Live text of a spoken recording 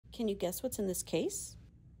Can you guess what's in this case?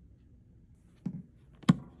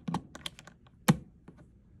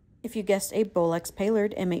 If you guessed a Bolex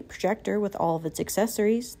Palard M8 projector with all of its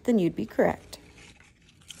accessories, then you'd be correct.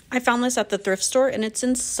 I found this at the thrift store and it's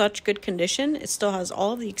in such good condition. It still has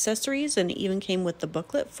all of the accessories and it even came with the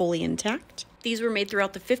booklet fully intact. These were made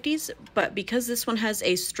throughout the 50s, but because this one has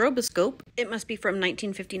a stroboscope, it must be from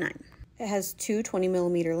 1959. It has two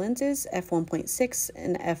 20mm lenses, f1.6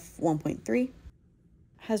 and f1.3.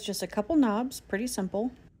 Has just a couple knobs, pretty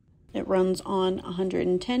simple. It runs on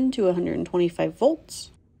 110 to 125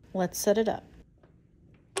 volts. Let's set it up.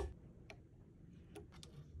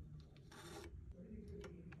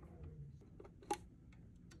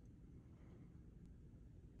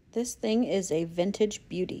 This thing is a vintage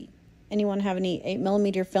beauty. Anyone have any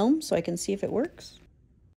 8mm film so I can see if it works?